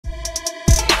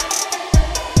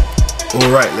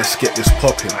Alright, let's get this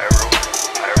popping.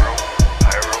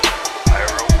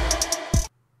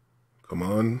 Come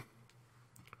on.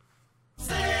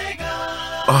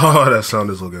 Oh, that sound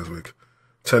is orgasmic.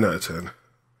 10 out of 10.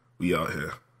 We out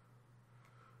here.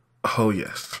 Oh,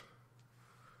 yes.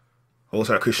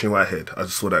 Also, Christian Whitehead. I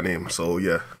just saw that name, so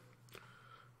yeah.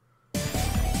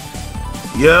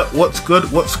 Yeah, what's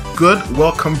good? What's good?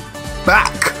 Welcome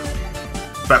back.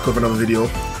 Back with another video.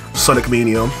 Sonic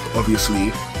Mania,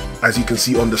 obviously. As you can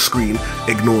see on the screen.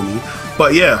 Ignore me.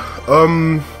 But yeah,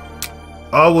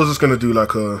 I was just gonna do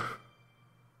like a...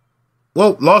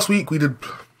 Well, last week we did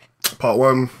part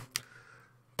 1.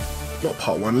 Not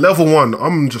part 1, level 1.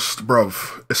 I'm just,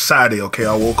 bruv. It's Saturday, okay?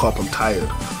 I woke up, I'm tired.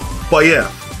 But yeah,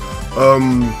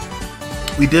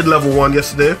 we did level 1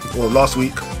 yesterday, or last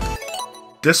week.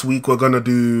 This week we're gonna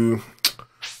do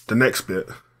the next bit.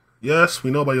 Yes,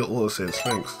 we know about your autosaves,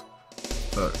 thanks.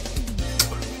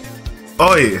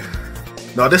 Oh yeah.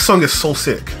 Now this song is so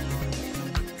sick.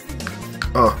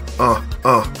 Yeah.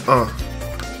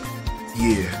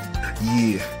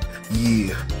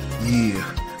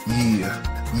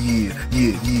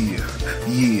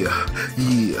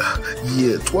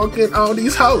 Twerking on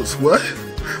these hoes. What?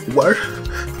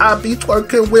 I be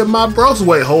twerking with my bros.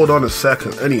 Wait, hold on a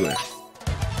second. Anyway.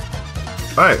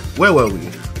 Alright, where were we?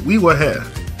 We were here.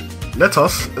 Let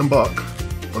us embark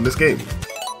on this game.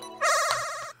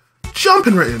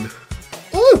 Jumping right in.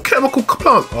 Oh, chemical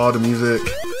plant. Oh, the music.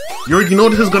 You already know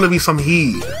this is gonna be some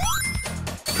heat.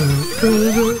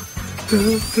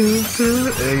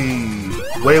 Hey.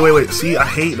 Wait. See, I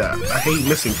hate that. I hate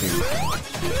missing things.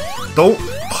 Don't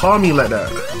palm me like that.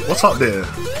 What's up there?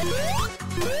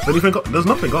 Is anything up? There's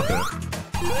nothing up here.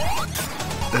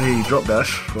 Hey, drop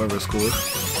dash, whatever it's called.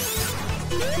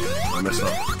 I messed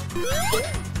up.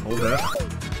 Hold that.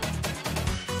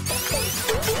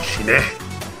 Shit.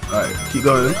 Alright, keep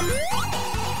going.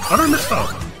 How did I mess up?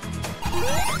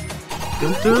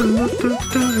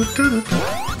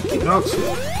 Keep bouncing.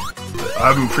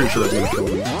 I'm pretty sure that's gonna kill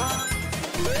me.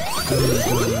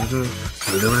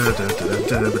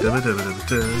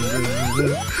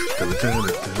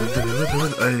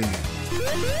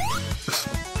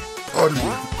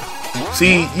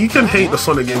 See, you can hate the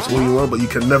Sonic games all you want, but you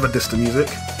can never diss the music.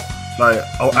 Like,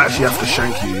 I'll actually have to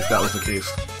shank you if that was the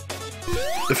case.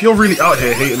 If you're really out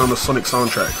here hating on the Sonic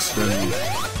soundtracks, then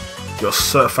you're a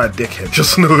certified dickhead.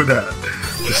 Just know that.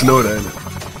 Just know that, innit?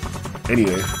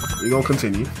 Anyway, we're gonna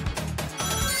continue.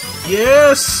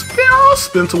 Yes!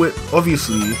 Spin to it.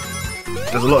 Obviously,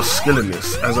 there's a lot of skill in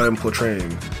this, as I am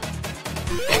portraying.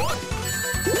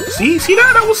 See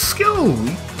that? That was skill.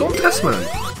 Don't test, man.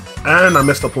 And I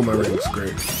messed up all my rings.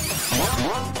 Great.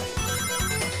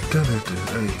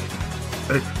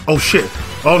 Hey. Oh shit.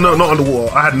 Oh no, not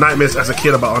underwater. I had nightmares as a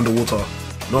kid about underwater.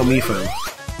 Not me, fam.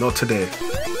 Not today.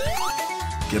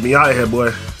 Get me out of here,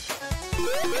 boy.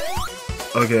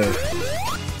 Okay.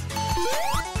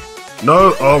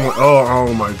 No.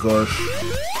 Oh my gosh.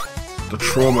 The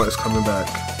trauma is coming back.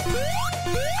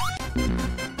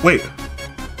 Wait.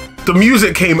 The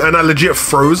music came and I legit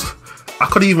froze. I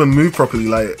couldn't even move properly.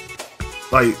 Like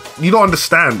you don't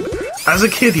understand. As a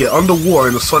kid, yeah, underwater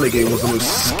in a Sonic game was the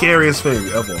most scariest thing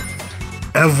ever.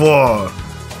 Alright,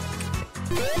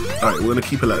 we're gonna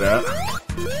keep it like that.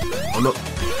 I'm not.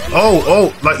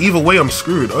 Oh, like either way, I'm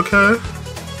screwed. Okay.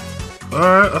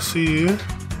 Alright, I see you.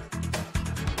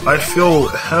 I feel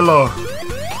hella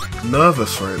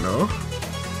nervous right now.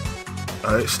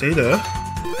 Alright, stay there.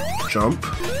 Jump.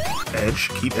 Edge.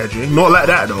 Keep edging. Not like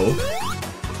that, though.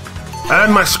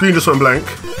 And my screen just went blank.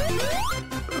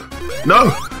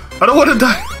 No! I don't want to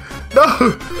die! No!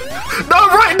 No, I'm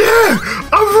right there!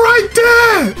 I'm right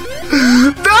there!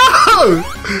 No!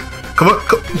 Come on.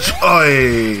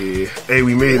 Hey,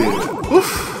 we made it. Oof.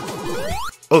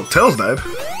 Oh, Tails died.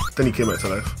 Then he came back to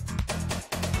life.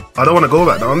 I don't want to go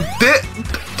back down.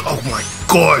 Oh my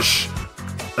gosh!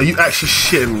 Are you actually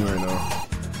shitting me right now?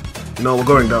 No, we're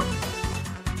going down.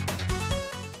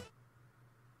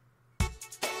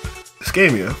 This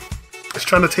game, yeah? It's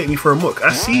trying to take me for a muck.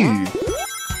 I see you,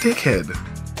 dickhead.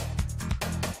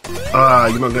 Ah,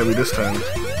 you're not getting me this time.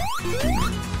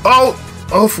 Oh,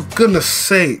 for goodness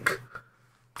sake.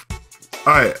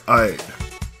 Alright.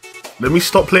 Let me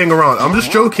stop playing around. I'm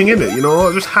just joking, innit? You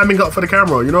know, just hamming up for the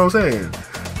camera. You know what I'm saying?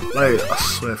 Like, I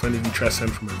swear, if any of you try to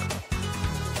send from it.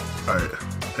 Alright,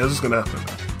 here's what's gonna happen.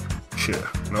 Shit.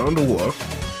 Now underwater.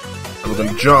 And we're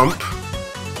gonna jump.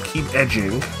 Keep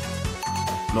edging.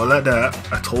 Not like that.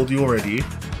 I told you already.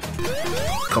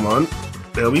 Come on.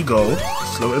 There we go.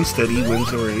 Slow and steady wins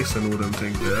the race and all them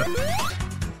things there.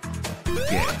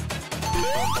 Yeah.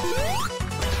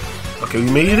 Okay, we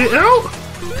made it out.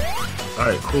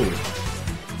 Alright, cool.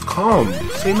 Calm.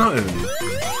 Say nothing.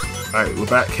 Alright, we're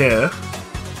back here.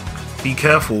 Be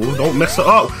careful. Don't mess it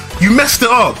up. You messed it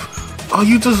up! Oh,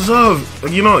 you deserve...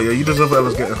 You know, yeah, you deserve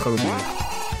whatever's getting coming to you.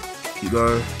 Keep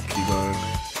going. Keep going.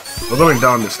 We're going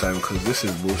down this time, because this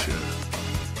is bullshit.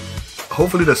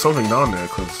 Hopefully there's something down there,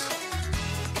 because...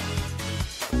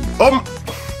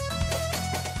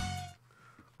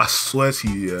 I swear to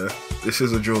you, yeah, this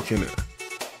is a joke, innit?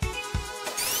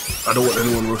 I don't want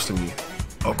anyone roasting me.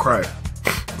 I'll cry.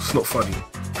 It's not funny.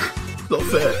 It's not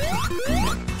fair.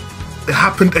 It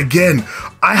happened again.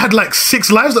 I had like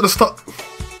 6 lives at the start.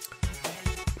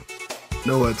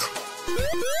 No words.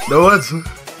 No words.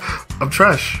 I'm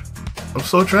trash. I'm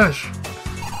so trash.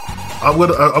 I'm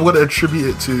gonna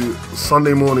attribute it to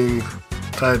Sunday morning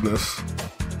tiredness.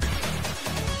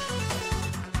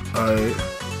 Alright.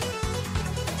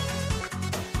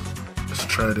 Let's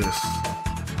try this.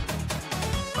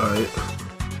 Alright.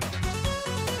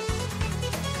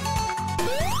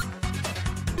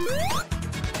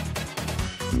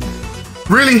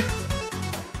 Really?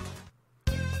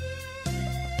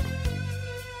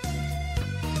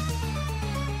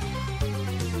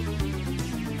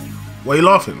 Why are you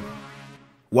laughing?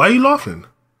 Why are you laughing?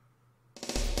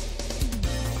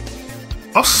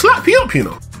 I'll slap you up, you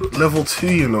know. Level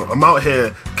 2, you know. I'm out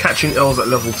here catching L's at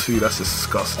level 2. That's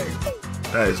disgusting.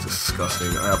 That is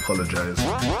disgusting. I apologize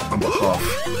on behalf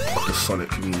of the Sonic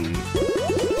community.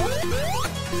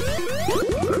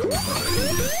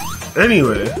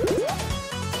 Anyway,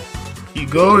 keep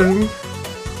going.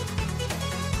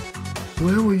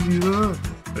 Where were you at?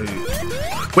 Hey.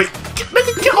 Wait,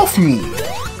 get off me!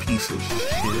 Piece of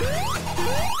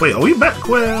shit. Wait, are we back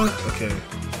where? Okay.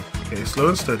 Okay, slow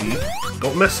and steady.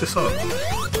 Don't mess this up.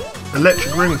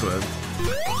 Electric rings, man.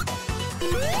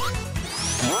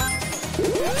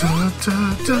 Da,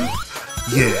 da, da.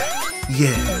 Yeah,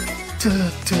 yeah. Da,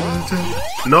 da, da.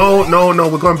 No, no, no,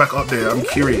 we're going back up there. I'm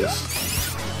curious.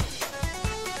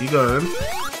 Keep going.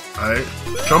 Alright.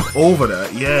 Jump over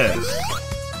that. Yes.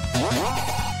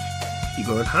 Keep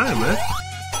going high, man.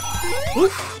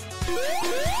 Oof.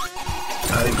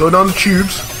 Alright, go down the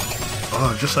tubes.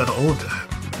 Oh, just like the old time.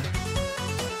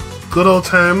 Good old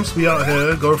times. We out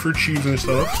here going through tubes and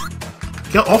stuff.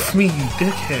 Get off me, you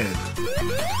dickhead.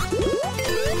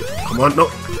 Come on, no.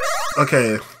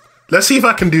 Okay. Let's see if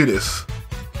I can do this.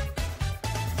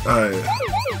 Alright.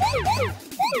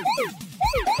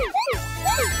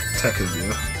 Techers,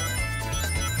 yeah.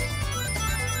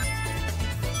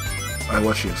 Alright,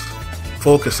 watch this.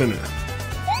 Focus in it.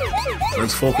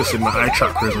 Let's focus in my eye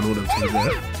chakras and all them things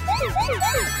there.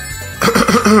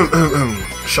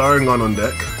 Showering on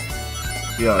deck.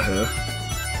 We out here.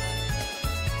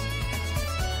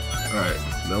 Alright,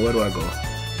 now where do I go?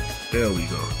 There we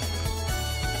go.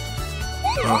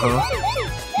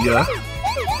 Yeah.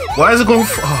 Why is it going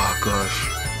for... Oh gosh.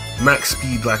 Max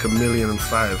speed like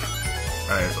 1,000,005.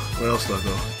 Alright, where else do I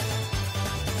go?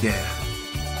 Yeah.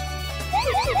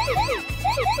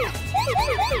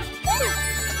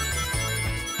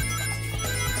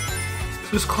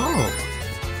 This is calm.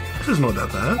 This is not that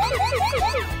bad.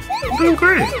 I'm doing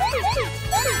great.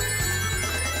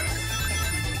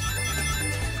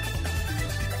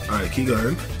 Alright, keep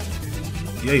going.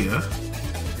 Yeah, yeah.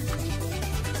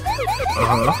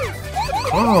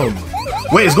 Calm.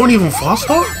 Wait, it's going even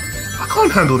faster? I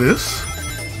can't handle this.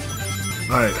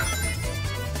 Alright.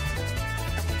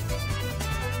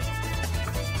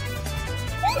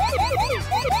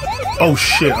 Oh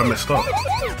shit, I messed up.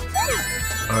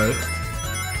 Alright.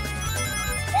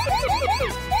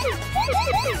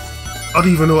 I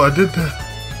don't even know what I did there.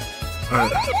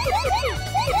 Alright.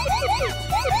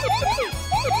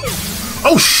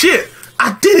 Oh shit!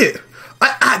 I did it!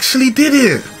 I actually did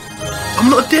it! I'm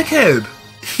not a dickhead!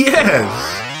 Yes!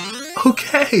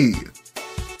 Okay!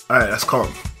 Alright, that's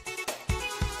calm.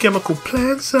 Chemical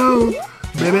plant zone,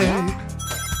 baby!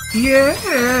 Yeah!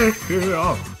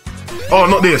 Oh,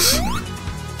 not this!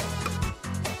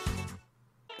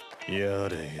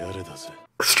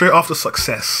 Straight after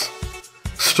success.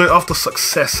 Straight after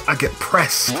success, I get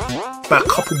pressed by a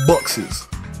couple boxes.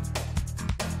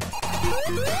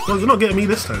 No, you're not getting me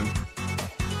this time.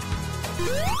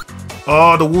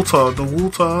 Oh, the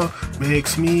water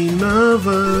makes me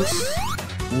nervous.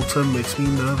 Water makes me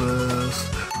nervous.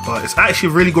 But it's actually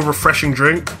a really good refreshing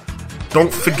drink.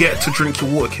 Don't forget to drink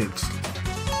your water, kids.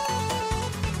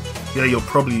 Yeah, you're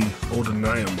probably older than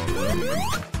I am, but whatever, man.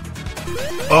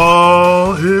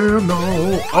 Oh, here,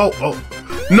 no. Oh,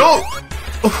 no!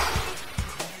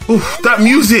 Oof. Oof, that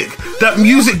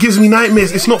music gives me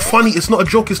nightmares. It's not funny, it's not a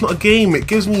joke, it's not a game. It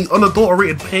gives me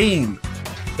unadulterated pain.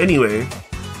 Anyway.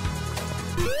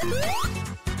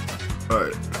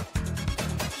 Alright.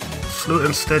 Slow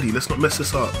and steady. Let's not mess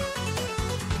this up.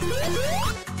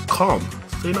 Calm.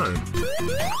 Say nothing.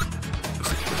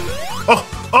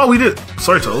 Oh, we did.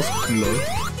 Sorry, Toes. No.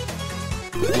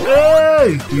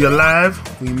 Hey, we alive.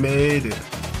 We made it.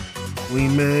 We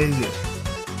made it.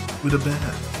 We the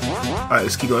best. Alright,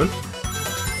 let's keep going.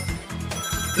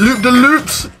 Loop the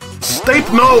loops.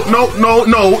 Staple. No.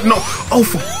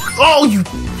 Oh, you.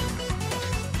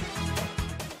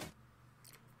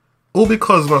 All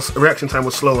because my reaction time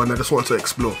was slow and I just wanted to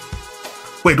explore.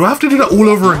 Wait, do I have to do that all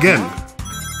over again?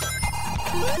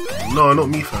 No, not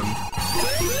me, fam.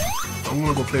 I'm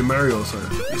gonna go play Mario or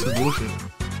something. This is bullshit.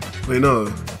 Wait,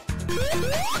 no.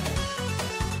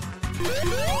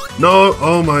 No,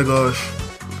 oh my gosh.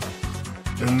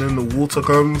 And then the water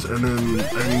comes and then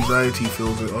anxiety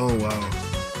fills it. Oh wow.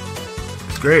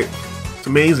 It's great. It's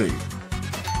amazing.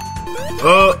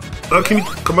 Can we,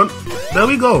 come on. There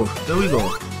we go. There we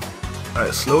go.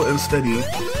 Alright, slow and steady.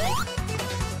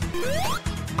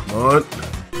 Come on.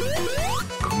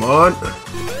 Come on.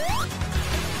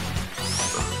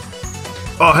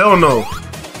 Oh, hell no.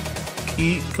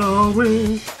 Keep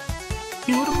going.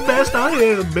 You're the best out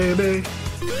here, baby.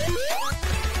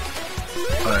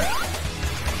 Alright.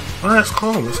 Alright, let's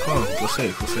calm. Let's calm. We're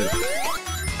safe. We're safe.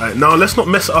 Alright, now let's not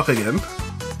mess it up again.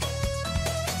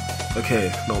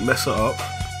 Okay, don't mess it up.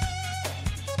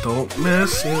 Don't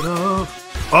mess it up.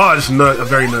 Oh, I just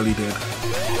very nearly did.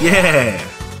 Yeah.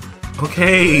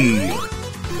 Okay.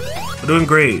 We're doing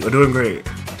great. We're doing great.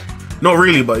 Not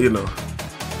really, but you know,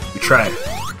 we try.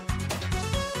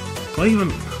 Do I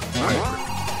even? Alright.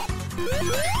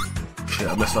 Shit,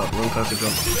 I messed up. Wrong time to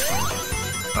jump.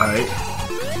 Alright.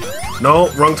 No,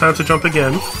 wrong time to jump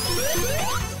again.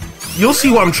 You'll see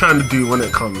what I'm trying to do when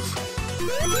it comes.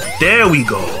 There we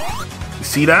go. You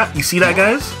see that? You see that,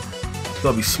 guys? You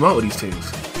gotta be smart with these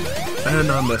things.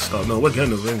 And I messed up. No, we're getting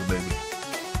the rings, baby.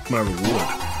 My reward.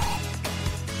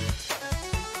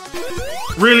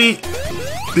 Really?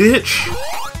 Bitch?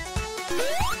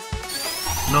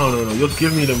 No. You'll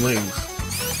give me the rings.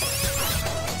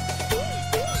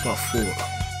 It's not fault.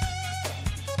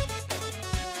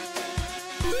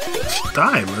 Just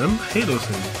die, man. I hate those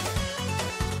things.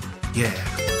 Yeah.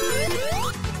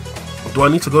 Do I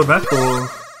need to go back or?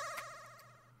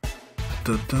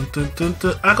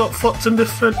 I got fucked in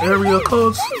different area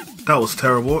codes. That was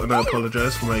terrible, and I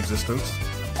apologize for my existence.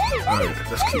 Alright,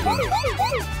 let's keep going.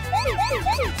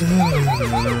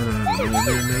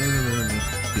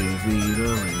 Give me the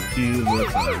ring, you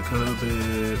look like a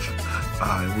bitch. I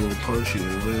will punch you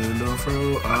in the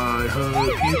throat. I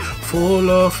hope you fall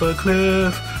off a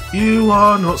cliff. You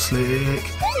are not slick.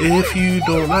 If you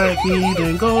don't like me,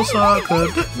 then go suck a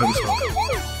dick. Let me stop.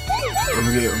 I'm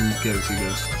getting too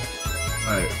guys.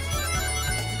 Alright.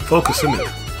 Focus, innit?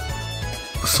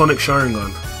 The Sonic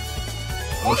Sharingan.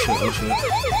 Oh shit.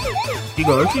 Keep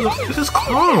going. This is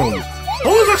calm. What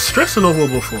was I stressing over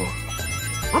before?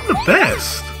 I'm the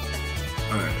best.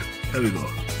 Alright, there we go.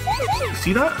 You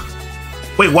see that?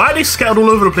 Wait, why are they scattered all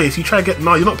over the place? You try to get...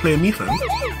 No, you're not playing me, fam.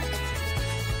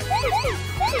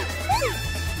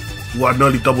 Well, I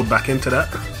nearly doubled back into that.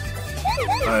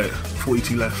 Alright,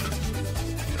 42 left.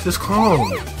 This is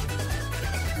calm.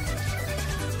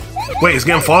 Wait, it's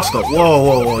getting faster.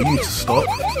 Whoa, you need to stop.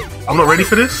 I'm not ready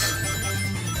for this.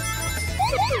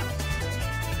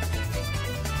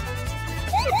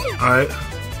 Alright.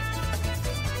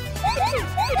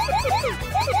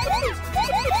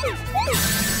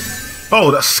 Oh,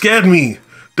 that scared me.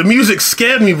 The music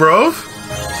scared me, bro.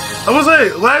 I was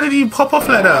like, why did he pop off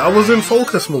like that? I was in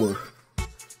focus mode.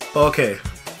 Okay,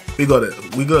 we got it.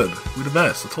 We good. We the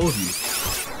best. I told you.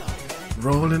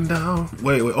 Rolling down.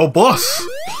 Wait. Oh, boss.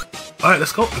 Alright,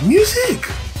 let's go. The music.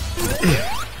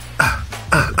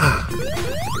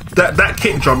 That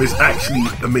kick drum is actually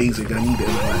amazing. I need it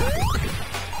in my life.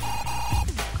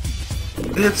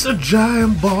 It's a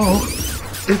giant ball.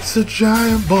 It's a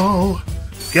giant ball.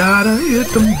 Gotta hit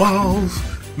them balls.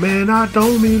 Man, I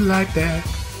don't mean like that.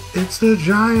 It's a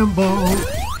giant ball.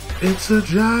 It's a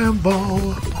giant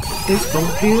ball. It's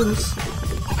gonna hit us.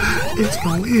 It's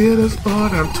gonna hit us,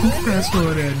 but I'm too fast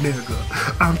for that nigga.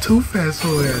 I'm too fast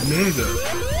for that nigga.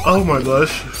 Oh my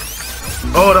gosh.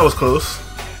 Oh, that was close.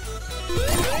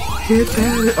 Hit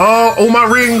that. Oh, my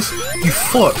rings. You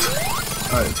fucked.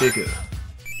 Alright, take it.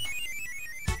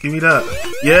 Give me that.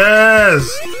 Yes!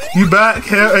 You back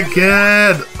here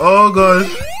again. Oh gosh.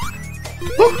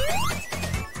 Woo!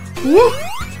 Woo!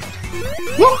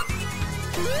 Woo!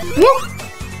 Woo!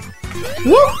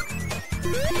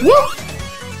 Woo!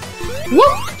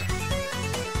 Woo!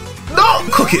 No!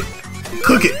 Cook it!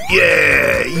 Cook it!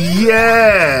 Yeah!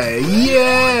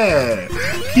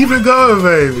 Keep it going,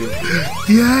 baby.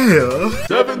 Yeah.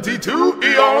 72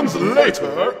 eons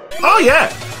later. Oh, yeah.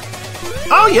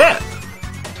 Oh, yeah.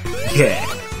 Yeah.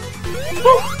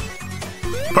 Woo.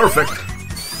 Perfect.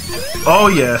 Oh,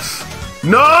 yes.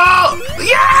 No!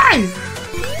 Yay!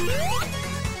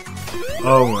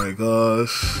 Oh, my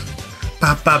gosh.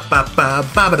 Ba, ba, ba, ba,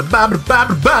 ba, ba, ba, ba, ba,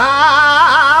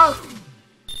 ba.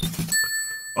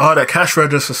 Oh, that cash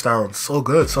register sound. So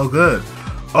good, so good.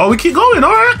 Oh, we keep going,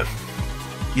 alright.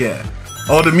 Yeah.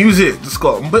 Oh, the music just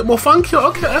got a bit more funky.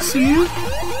 Okay, I see you.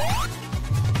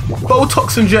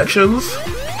 Botox injections.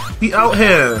 We out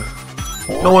here.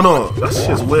 No. That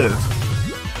shit's weird.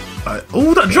 Right.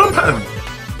 Oh, that drum pattern.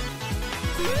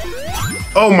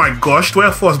 Oh my gosh. Do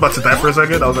I thought I was about to die for a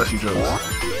second? That was actually jokes.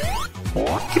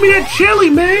 Give me that jelly,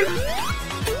 man.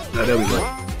 Right, there we go.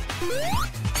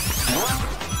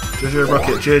 JJ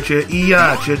Rocket, JJ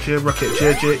EA, JJ Rocket,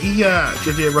 JJ EA,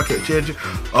 JJ Rocket, JJ.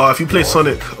 Oh, if you play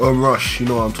Sonic Rush, you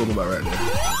know what I'm talking about right there.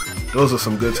 Those are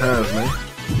some good times, man.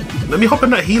 Let me hop in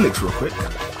that Helix real quick.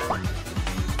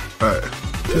 Alright.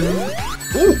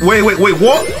 Oh, wait,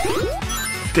 what?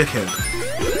 Dickhead.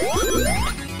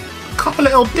 Couple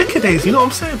of little dickheads, you know what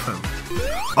I'm saying, fam?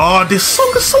 Oh, this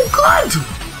song is so good!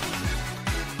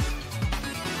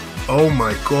 Oh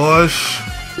my gosh.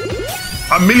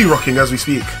 I'm milli rocking as we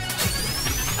speak.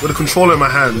 With a controller in my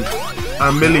hand. I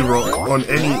milli rock on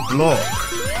any block.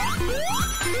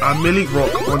 I milli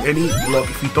rock on any block.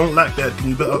 If you don't like that, then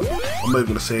you better... I'm not even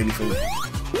gonna say anything.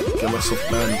 Get myself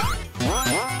banned.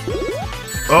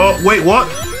 Oh, wait, what?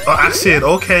 Oh, Acid.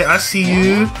 Okay, I see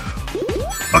you.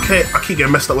 Okay, I keep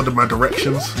getting messed up with my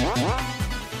directions.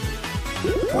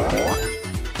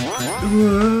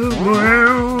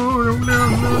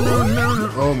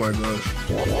 Oh my gosh.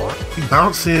 He's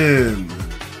bouncing.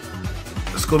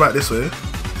 Let's go back this way.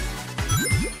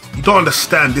 You don't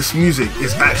understand, this music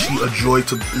is actually a joy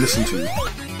to listen to.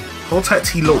 Hold tight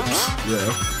T Lopes.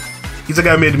 Yeah. He's the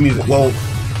guy who made the music. Well,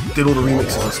 did all the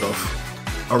remixes and stuff.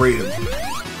 I rate him.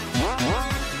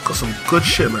 Got some good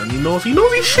shit, man. He knows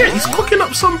his shit. He's cooking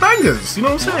up some bangers. You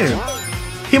know what I'm saying?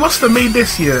 He must have made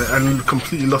this year and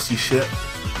completely lost his shit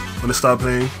when it started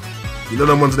playing. You know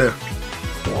them ones there.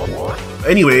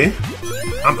 Anyway,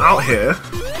 I'm out here.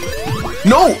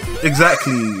 No!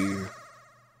 Exactly.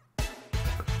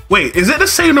 Wait, is it the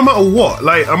same no matter what?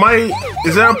 Like,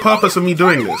 is there a purpose of me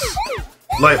doing this?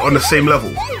 Like, on the same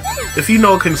level? If you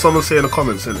know, can someone say in the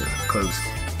comments, innit? Because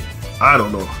I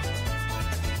don't know.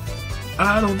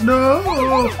 I don't know.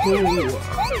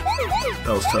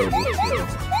 That was terrible. Yeah.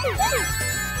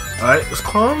 Alright, it's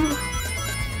calm.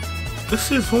 This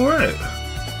is alright.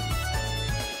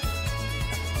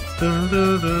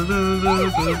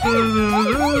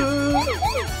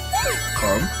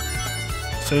 Calm.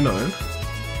 Say nothing.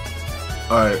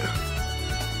 Alright.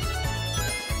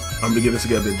 I'm beginning to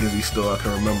get a bit dizzy still. I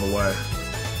can remember why.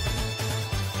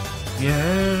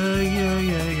 Yeah.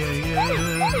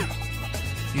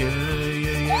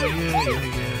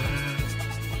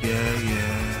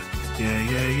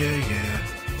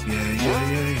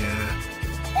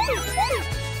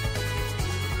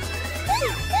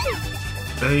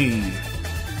 Hey.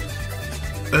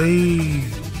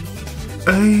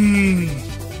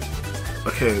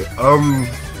 Okay, I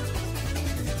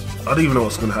don't even know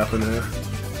what's gonna happen here.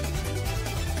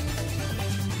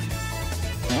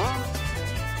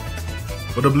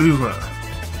 Where the blues at?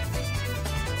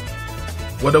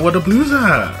 Where the blues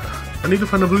at? I need to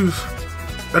find the blues.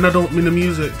 And I don't mean the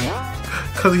music.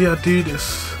 Cause yeah, I do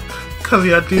this.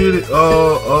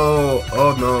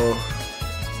 Oh no.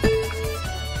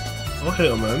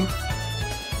 Okay, man.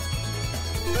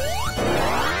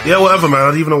 Yeah, whatever, man. I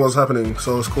don't even know what's happening,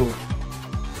 so it's cool.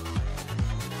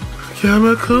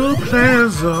 Chemical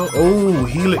Plaza. Oh,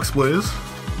 Helix, boys.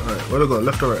 Alright, where do I go?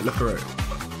 Left or right? Left or right?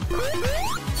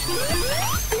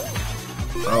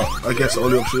 Oh, I guess the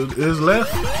only option is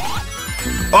left.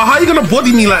 Oh, how you gonna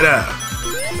body me like that?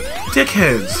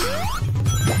 Dickheads.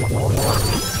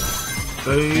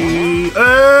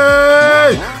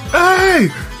 Hey!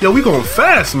 Yo, we going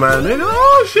fast, man.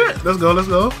 Oh, shit. Let's go.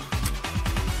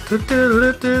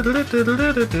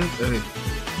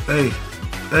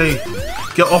 Hey.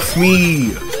 Get off me.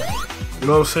 You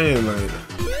know what I'm saying? Like,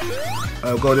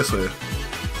 I'll go this way.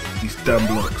 These damn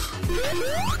blocks.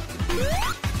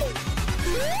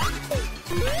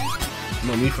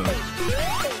 Not me, fam.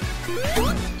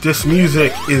 This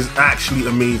music is actually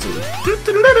amazing.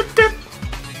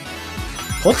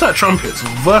 Hold tight trumpets,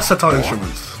 versatile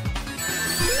instruments.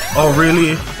 Oh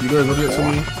really? You guys will do it to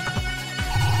me?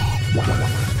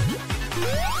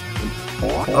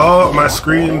 Oh, my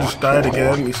screen just died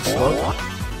again. Needs to stop.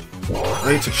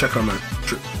 I need to check on my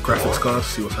graphics card,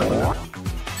 see what's happening.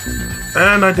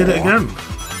 And I did it again.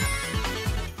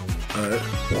 Alright.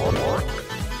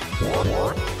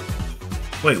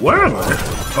 Wait, where am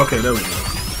I? Okay, there we go.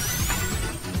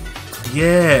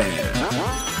 Yeah.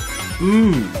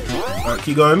 Alright,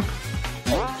 keep going.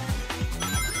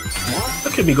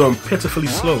 Look at me going pitifully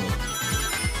slow.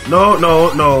 No,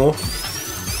 no, no.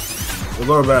 We're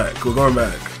going back. We're going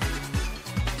back.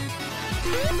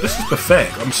 This is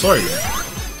pathetic. I'm sorry.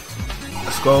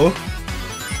 Let's go.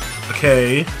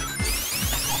 Okay.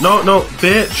 No, no,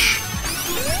 bitch.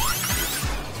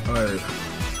 Alright.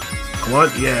 Come on.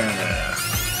 Yeah.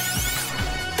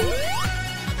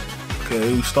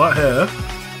 Okay, we start here.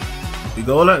 We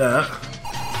go like that.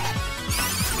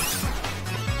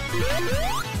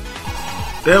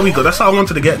 There we go. That's how I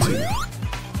wanted to get to.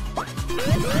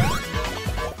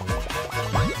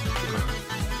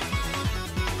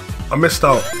 I missed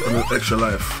out on an extra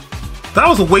life. That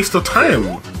was a waste of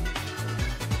time.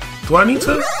 Do I need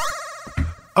to?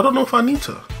 I don't know if I need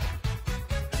to.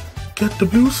 Get the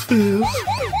blue spheres.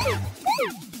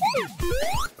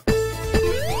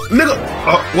 Nigga!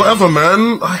 Whatever,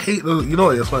 man. I hate the... You know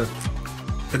what? It's fine.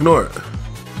 Ignore it.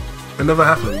 It never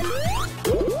happened.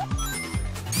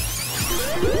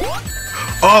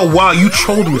 Oh, wow. You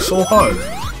trolled me so hard.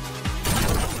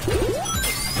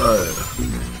 Alright.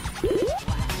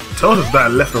 Tell us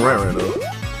bad left and right now.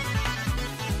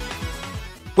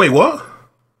 Wait, what?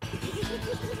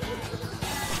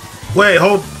 Wait,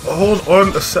 hold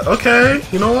on a sec. Okay,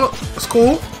 you know what? That's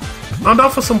cool. I'm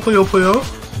down for some Puyo Puyo.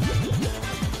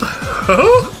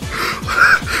 Huh?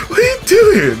 What are you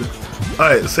doing?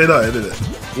 Alright, say that, did it?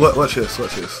 Watch this,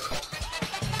 watch this.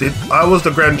 I was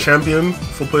the grand champion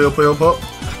for Puyo Puyo Pop.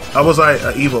 I was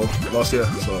at Evo last year,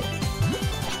 so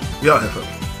we out here, fam.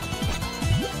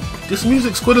 This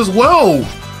music's good as well.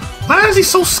 Why is he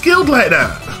so skilled like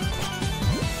that?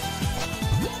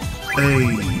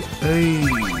 Hey, hey.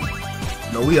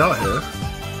 No, we out here.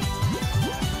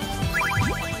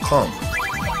 Calm.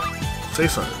 Say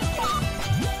something.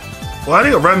 Well, I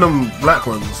need random black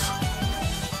ones.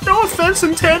 No offense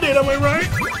intended, am I right?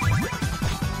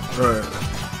 Alright.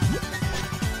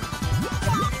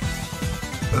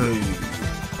 Hey.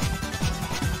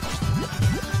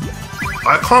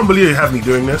 I can't believe you have me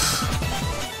doing this.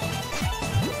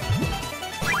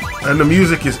 And the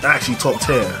music is actually top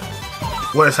tier.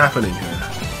 What is happening here?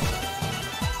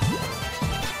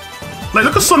 Like,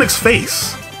 look at Sonic's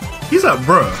face. He's like,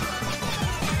 bruh.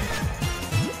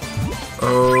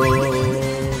 Oh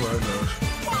my gosh.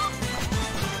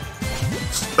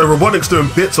 The robotic's doing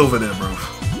bits over there, bro.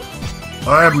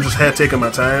 I am just here taking my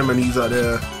time, and he's out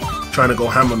there trying to go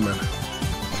ham on man.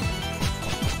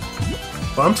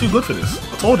 But I'm too good for this.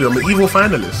 I told you, I'm an evil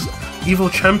finalist. Evil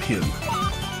champion.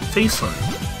 Say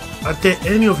something. I dare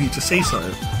any of you to say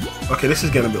something. Okay, this is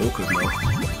getting a bit awkward now.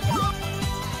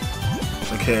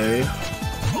 Okay.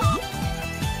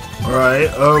 Alright,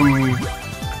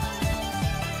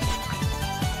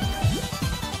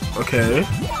 okay.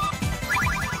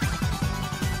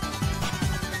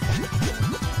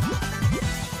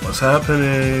 What's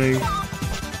happening?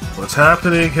 What's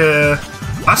happening here?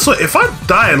 I swear, if I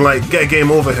die and like get a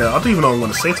game over here, I don't even know what I'm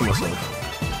gonna say to myself.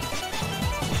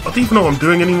 I don't even know what I'm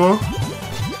doing anymore.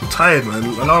 I'm tired, man.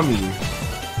 Allow me.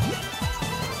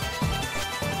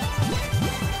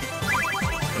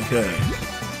 Okay.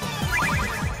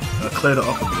 I cleared it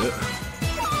up a bit.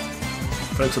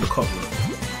 Thanks to the cobbler.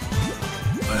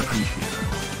 I appreciate it.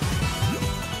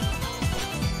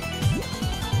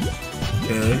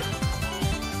 Okay.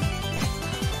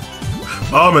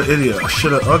 Oh, I'm an idiot. I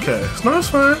should've. Okay. No, it's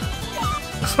fine.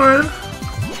 It's fine.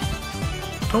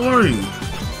 Don't worry.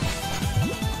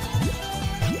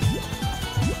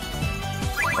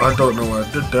 I don't know why I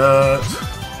did that.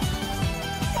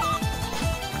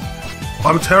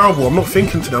 I'm terrible. I'm not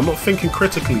thinking today. I'm not thinking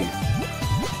critically.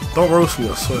 Don't roast me,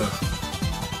 I swear.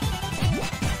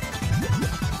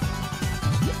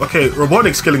 Okay,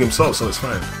 Robotnik's killing himself, so it's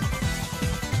fine.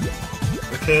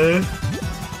 Okay.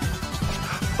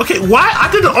 Okay, why? I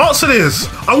didn't answer this.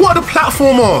 I wanted a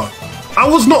platformer. I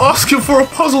was not asking for a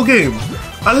puzzle game.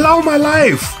 Allow my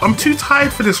life. I'm too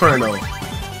tired for this right now.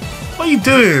 What are you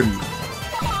doing?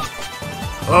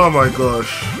 Oh my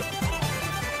gosh.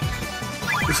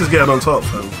 This is getting on top,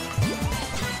 fam.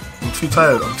 I'm too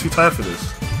tired. I'm too tired for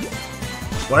this.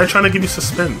 Why are you trying to give me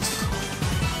suspense?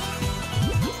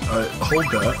 Alright, hold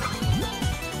that.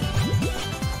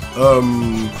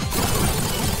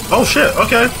 Oh shit,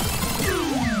 okay.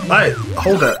 Alright,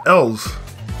 hold that. L's.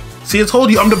 See, I told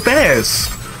you, I'm the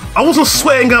best. I wasn't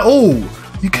sweating at all.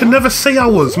 You can never say I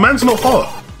was. Man's not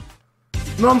hot.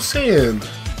 You know what I'm saying?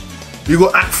 You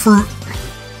got act fruit.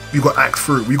 You got act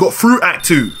fruit. We got fruit act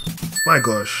 2. My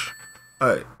gosh.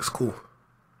 Alright, it's cool.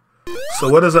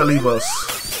 So where does that leave us?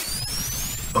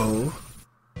 Oh.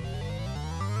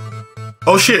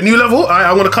 Oh shit, new level? Alright,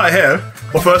 I want to cut hair.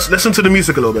 But first, listen to the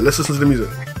music a little bit. Let's listen to the music.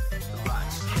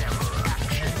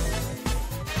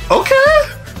 Okay.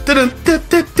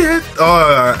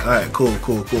 Oh, alright, cool.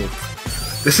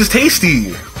 This is tasty.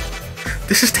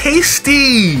 This is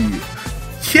tasty.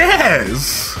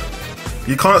 Yes.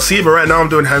 You can't see, but right now I'm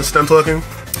doing handstand talking.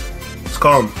 It's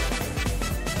calm.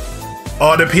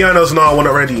 Oh, the piano's no, I want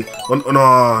it ready.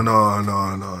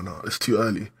 No. It's too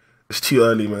early. It's too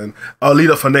early, man. I'll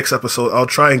leave it for next episode. I'll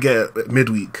try and get it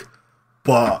midweek.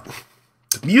 But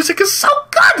the music is so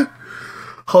good.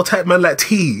 Whole type man like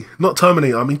T. Not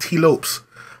Terminator, I mean T Lopes.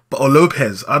 Or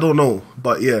Lopez. I don't know.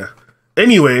 But yeah.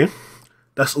 Anyway,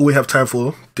 that's all we have time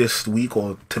for this week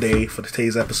or today for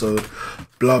today's episode.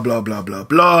 Blah, blah, blah, blah,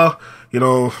 blah. You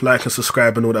know, like and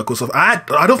subscribe and all that good stuff. I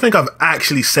don't think I've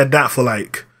actually said that for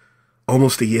like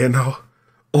almost a year now.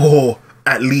 Or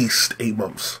at least 8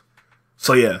 months.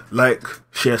 So yeah, like,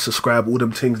 share, subscribe, all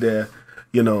them things there,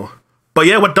 you know. But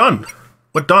yeah, we're done.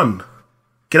 We're done.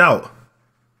 Get out.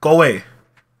 Go away.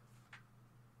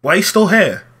 Why are you still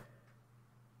here?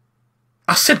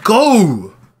 I said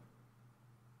go.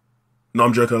 No,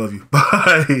 I'm joking. I love you.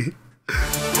 Bye.